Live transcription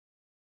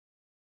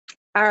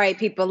All right,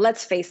 people,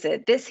 let's face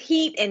it. This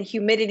heat and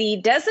humidity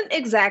doesn't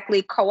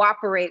exactly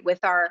cooperate with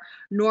our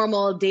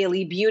normal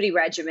daily beauty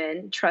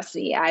regimen. Trust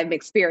me, I'm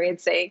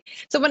experiencing.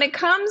 So, when it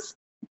comes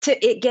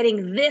to it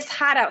getting this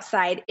hot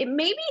outside, it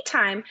may be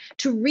time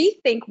to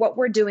rethink what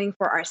we're doing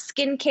for our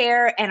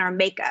skincare and our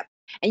makeup.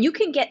 And you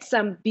can get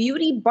some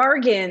beauty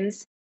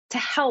bargains to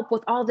help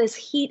with all this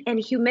heat and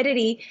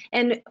humidity.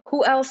 And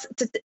who else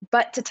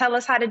but to tell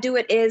us how to do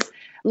it is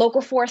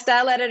Local 4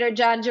 style editor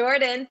John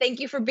Jordan. Thank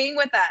you for being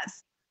with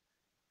us.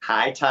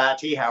 Hi,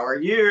 Tati. How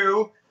are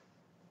you?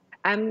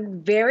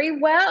 I'm very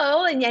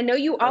well, and I know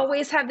you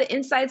always have the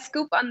inside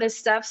scoop on this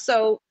stuff.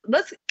 So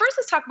let's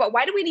talk about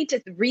why do we need to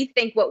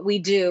rethink what we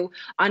do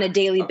on a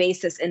daily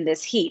basis in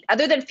this heat,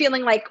 other than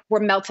feeling like we're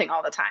melting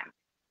all the time.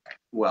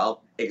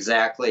 Well,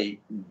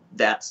 exactly.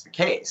 That's the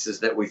case,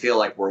 is that we feel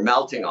like we're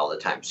melting all the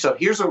time. So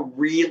here's a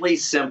really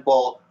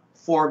simple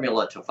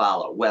formula to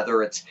follow,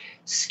 whether it's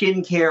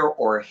skincare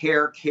or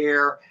hair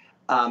care.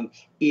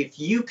 If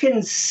you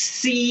can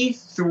see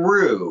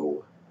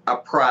through a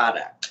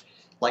product,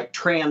 like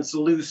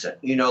translucent,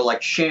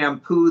 like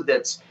shampoo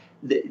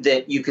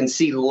that you can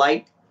see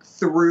light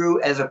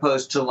through as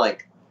opposed to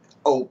like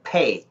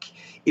opaque,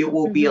 it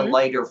will be a Hmm.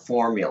 lighter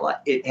formula.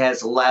 It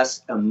has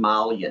less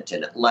emollient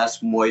in it, less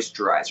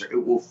moisturizer.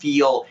 It will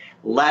feel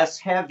less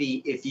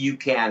heavy if you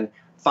can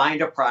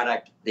find a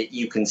product that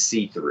you can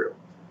see through.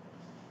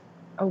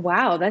 Oh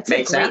wow, that's a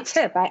Make great sense?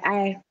 tip.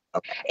 I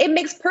Okay. It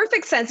makes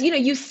perfect sense.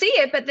 You see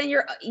it, but then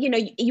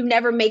you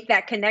never make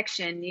that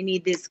connection. You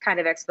need this kind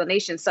of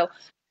explanation. So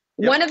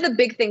one Yep. of the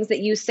big things that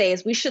you say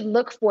is we should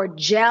look for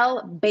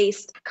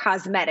gel-based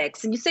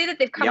cosmetics, and you say that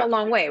they've come a Yep.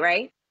 long way,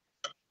 right?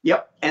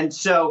 Yep. And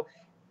so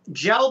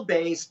gel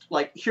based,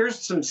 like here's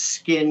some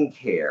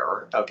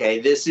skincare. Okay.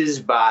 This is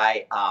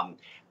by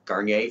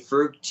Garnier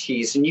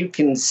Fructis, and you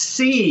can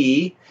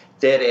see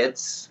that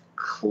it's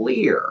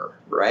clear,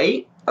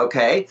 right?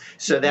 Okay.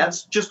 So Mhm.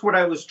 that's just what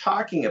I was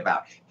talking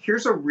about.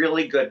 Here's a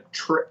really good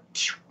trick,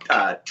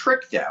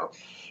 though.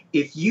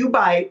 If you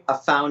buy a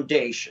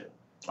foundation,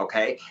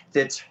 okay,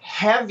 that's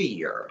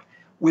heavier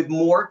with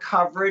more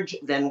coverage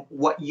than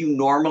what you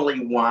normally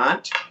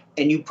want,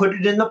 and you put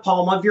it in the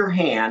palm of your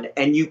hand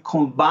and you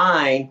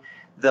combine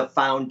the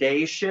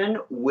foundation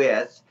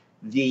with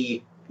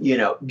the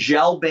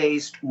gel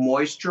based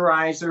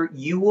moisturizer,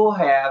 you will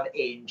have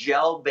a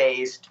gel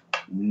based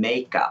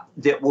makeup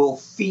that will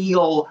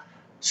feel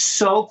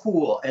so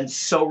cool and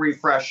so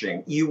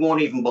refreshing you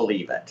won't even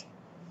believe it.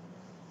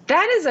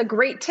 That is a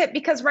great tip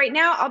because right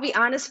now, I'll be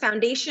honest,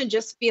 foundation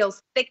just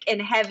feels thick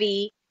and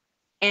heavy,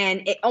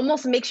 and it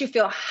almost makes you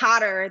feel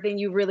hotter than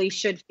you really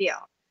should feel.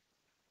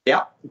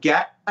 Yep,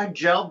 get a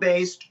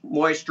gel-based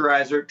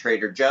moisturizer.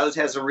 Trader Joe's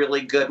has a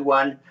really good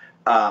one.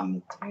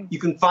 Mm. You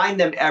can find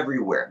them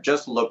everywhere.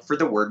 Just look for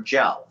the word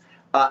gel.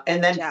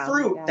 And then Gel,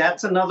 fruit, got it.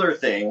 that's another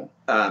thing,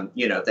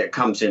 that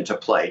comes into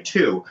play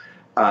too,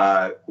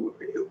 uh,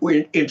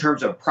 in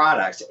terms of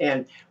products.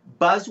 And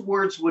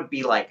buzzwords would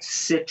be like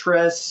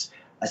citrus,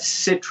 a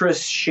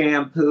citrus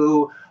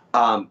shampoo,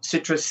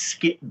 citrus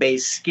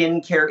based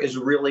skincare is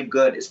really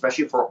good,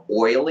 especially for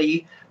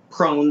oily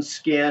prone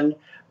skin.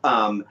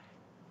 Um,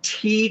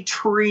 Tea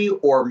tree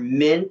or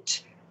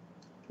mint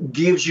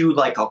gives you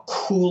like a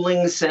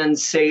cooling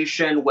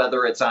sensation,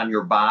 whether it's on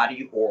your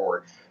body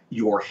or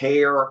your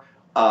hair.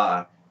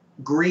 Uh,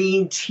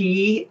 Green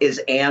tea is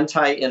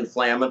anti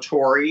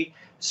inflammatory.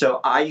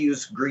 So I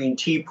use green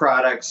tea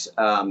products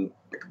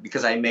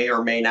because I may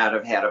or may not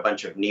have had a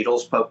bunch of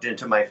needles poked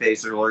into my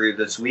face earlier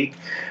this week.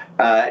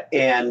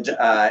 And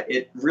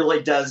it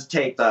really does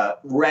take the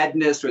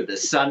redness or the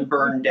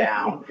sunburn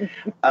down.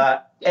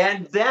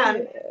 And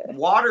then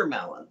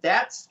watermelon.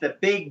 That's the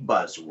big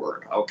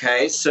buzzword.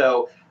 Okay.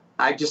 So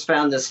I just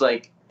found this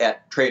like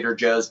at Trader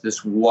Joe's,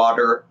 this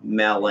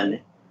watermelon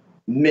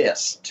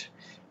mist.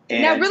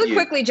 Now, And really you,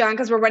 quickly, John,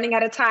 because we're running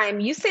out of time,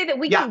 you say that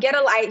we yeah, can get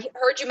I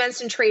heard you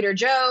mention Trader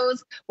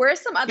Joe's. Where are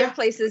some other yeah.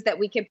 places that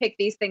we can pick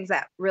these things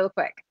up real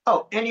quick?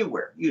 Oh,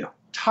 anywhere,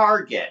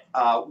 Target,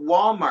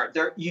 Walmart.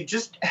 There, you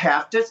just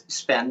have to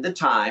spend the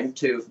time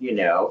to,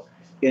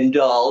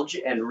 indulge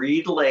and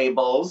read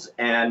labels.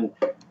 And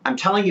I'm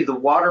telling you, the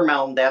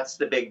watermelon, that's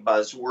the big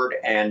buzzword.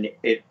 And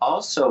it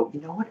also, you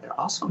know what? It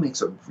also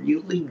makes a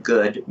really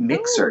good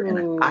mixer in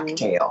a Ooh,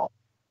 cocktail.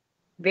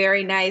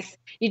 very nice.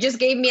 You just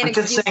gave me an I'm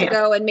just excuse to saying.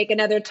 go and make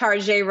another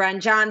Target run.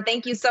 John,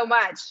 thank you so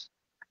much.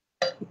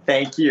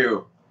 Thank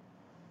you.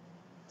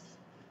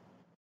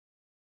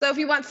 So if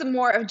you want some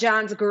more of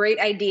John's great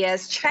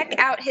ideas, check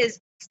out his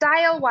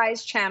Style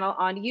Wise channel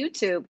on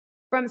YouTube.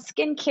 From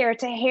skincare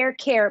to hair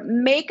care,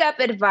 makeup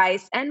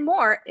advice, and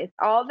more, it's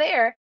all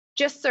there.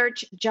 Just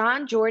search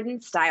John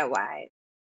Jordan Style Wise.